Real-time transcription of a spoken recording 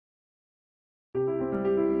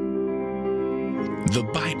The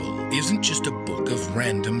Bible isn't just a book of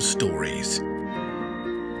random stories.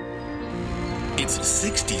 It's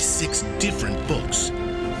 66 different books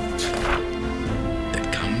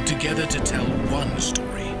that come together to tell one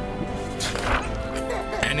story.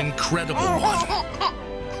 An incredible one.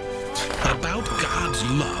 About God's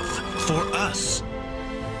love for us.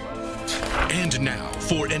 And now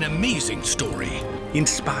for an amazing story.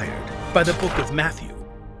 Inspired by the book of Matthew,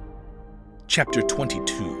 chapter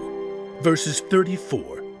 22, verses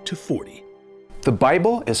 34 to 40. The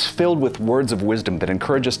Bible is filled with words of wisdom that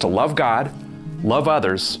encourage us to love God, love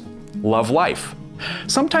others, love life.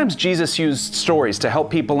 Sometimes Jesus used stories to help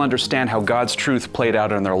people understand how God's truth played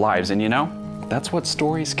out in their lives, and you know, that's what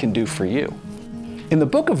stories can do for you. In the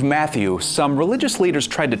book of Matthew, some religious leaders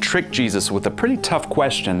tried to trick Jesus with a pretty tough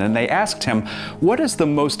question, and they asked him, "What is the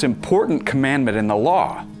most important commandment in the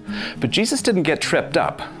law?" But Jesus didn't get tripped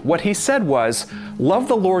up. What he said was, love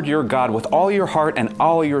the Lord your God with all your heart and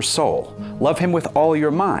all your soul. Love him with all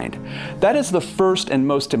your mind. That is the first and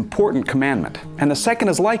most important commandment. And the second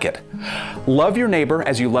is like it. Love your neighbor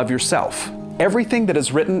as you love yourself. Everything that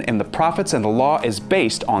is written in the prophets and the law is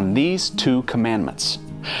based on these two commandments.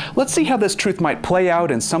 Let's see how this truth might play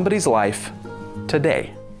out in somebody's life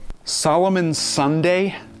today. Solomon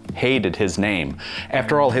Sunday hated his name.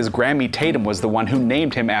 After all, his Grammy Tatum was the one who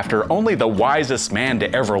named him after only the wisest man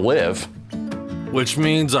to ever live. Which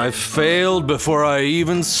means I failed before I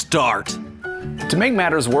even start. To make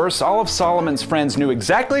matters worse, all of Solomon's friends knew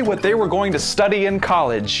exactly what they were going to study in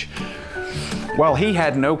college, while he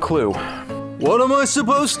had no clue. What am I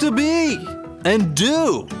supposed to be and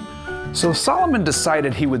do? So Solomon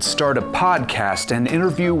decided he would start a podcast and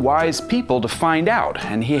interview wise people to find out,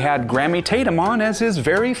 and he had Grammy Tatum on as his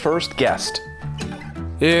very first guest.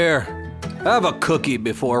 Here, have a cookie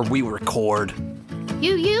before we record.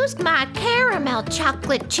 You used my caramel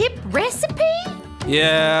chocolate chip recipe?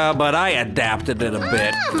 Yeah, but I adapted it a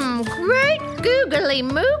bit. Great googly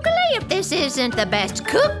moogly if this isn't the best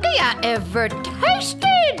cookie I ever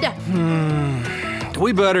tasted.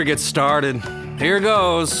 We better get started. Here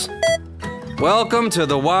goes. Welcome to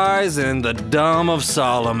the wise and the dumb of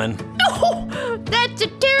Solomon. Oh, that's a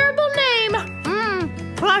terrible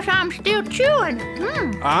name. Plus I'm still chewing.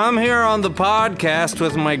 I'm here on the podcast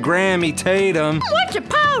with my Grammy Tatum. What's a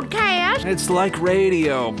podcast? It's like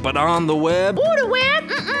radio, but on the web. Oh, the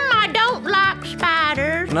web? I don't like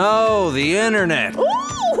spiders. No, the internet.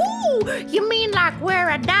 Ooh, you mean like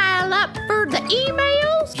where I dial up for the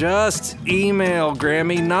emails? Just email,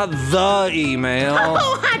 Grammy, not the email.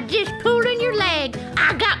 Oh, I just pulled in your leg.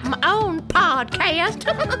 I got my own podcast.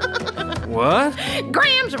 What?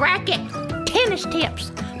 Graham's Racket. Tennis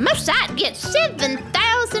tips. My site gets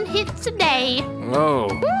 7,000 hits a day. Oh.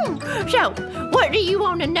 So, what do you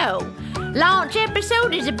want to know? Launch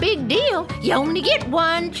episode is a big deal. You only get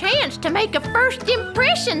one chance to make a first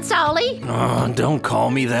impression, Solly. Oh, don't call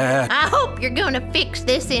me that. I hope you're gonna fix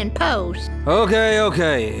this in post.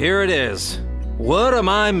 Okay, here it is. What am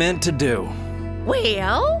I meant to do?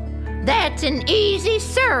 Well, that's an easy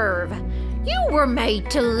serve. You were made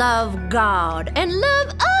to love God and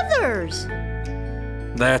love others.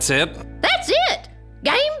 That's it? That's it.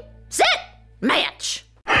 Game, set, match.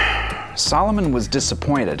 Solomon was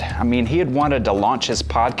disappointed. I mean, he had wanted to launch his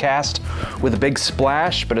podcast with a big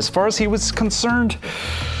splash, but as far as he was concerned,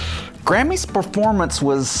 Grammy's performance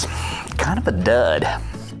was kind of a dud.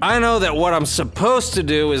 I know that what I'm supposed to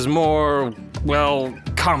do is more, well,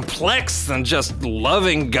 complex than just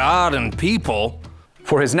loving God and people.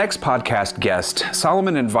 For his next podcast guest,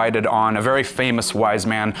 Solomon invited on a very famous wise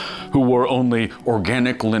man who wore only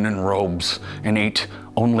organic linen robes and ate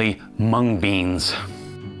only mung beans.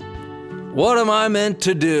 What am I meant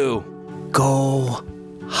to do? Go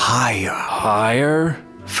higher. Higher?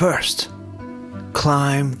 First,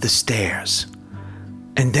 climb the stairs.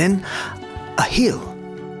 And then a hill.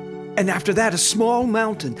 And after that, a small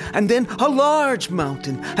mountain. And then a large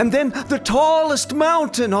mountain. And then the tallest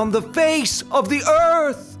mountain on the face of the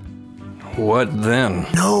earth. What then?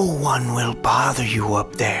 No one will bother you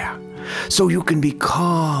up there. So you can be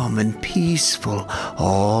calm and peaceful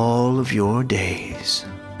all of your days.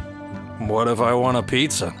 What if I want a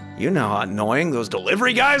pizza? You know how annoying those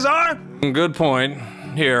delivery guys are. Good point.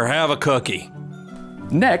 Here, have a cookie.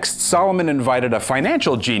 Next, Solomon invited a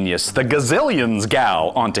financial genius, the Gazillions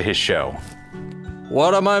gal, onto his show.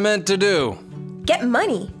 What am I meant to do? Get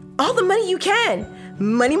money. All the money you can.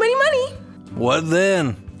 Money, money, money. What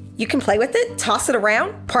then? You can play with it, toss it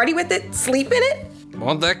around, party with it, sleep in it.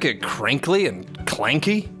 Won't that get crinkly and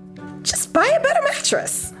clanky? Just buy a better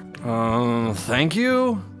mattress. Thank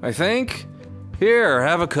you, I think. Here,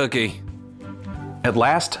 have a cookie. At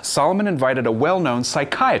last, Solomon invited a well-known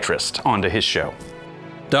psychiatrist onto his show.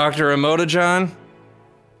 Dr. Emotojon,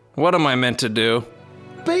 what am I meant to do?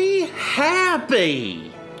 Be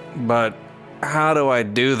happy. But how do I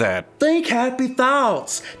do that? Think happy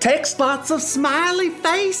thoughts. Text lots of smiley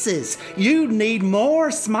faces. You need more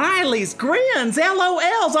smileys, grins,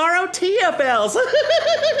 LOLs, ROTFLs.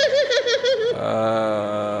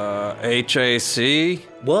 HAC?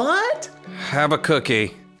 What? Have a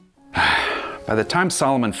cookie. By the time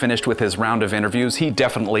Solomon finished with his round of interviews, he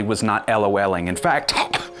definitely was not LOLing. In fact,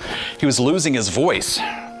 he was losing his voice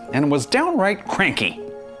and was downright cranky.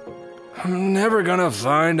 I'm never gonna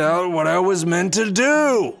find out what I was meant to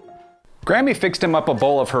do. Grammy fixed him up a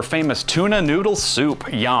bowl of her famous tuna noodle soup,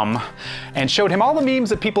 yum, and showed him all the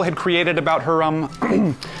memes that people had created about her,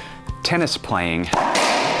 tennis playing.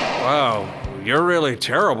 Wow, you're really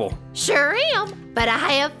terrible. Sure am, but I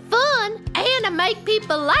have fun and I make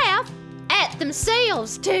people laugh at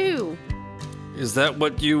themselves too. Is that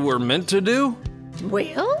what you were meant to do?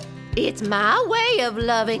 Well, it's my way of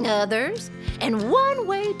loving others. And one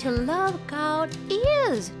way to love God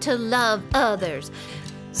is to love others.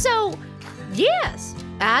 So, yes,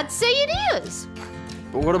 I'd say it is.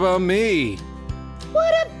 But what about me?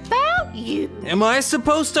 What about you? Am I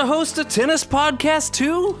supposed to host a tennis podcast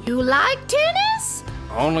too? You like tennis?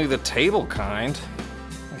 Only the table kind.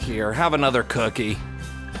 Here, have another cookie.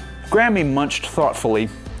 Grammy munched thoughtfully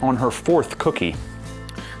on her fourth cookie.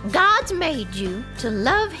 God's made you to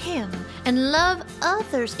love Him and love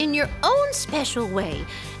others in your own special way.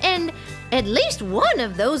 And at least one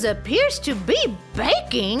of those appears to be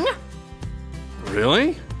baking.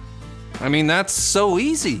 Really? I mean, that's so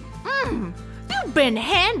easy. You've been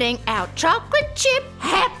handing out chocolate chip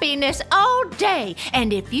happiness all day.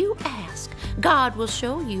 And if you ask, God will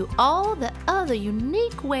show you all the other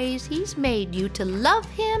unique ways He's made you to love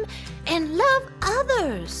Him and love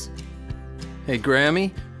others. Hey,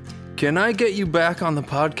 Grammy, can I get you back on the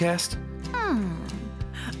podcast?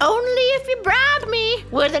 Only if you bribe me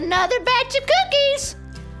with another batch of cookies.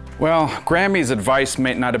 Well, Grammy's advice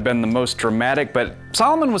may not have been the most dramatic, but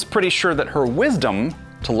Solomon was pretty sure that her wisdom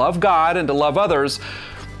to love God and to love others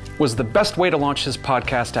was the best way to launch his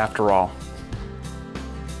podcast after all.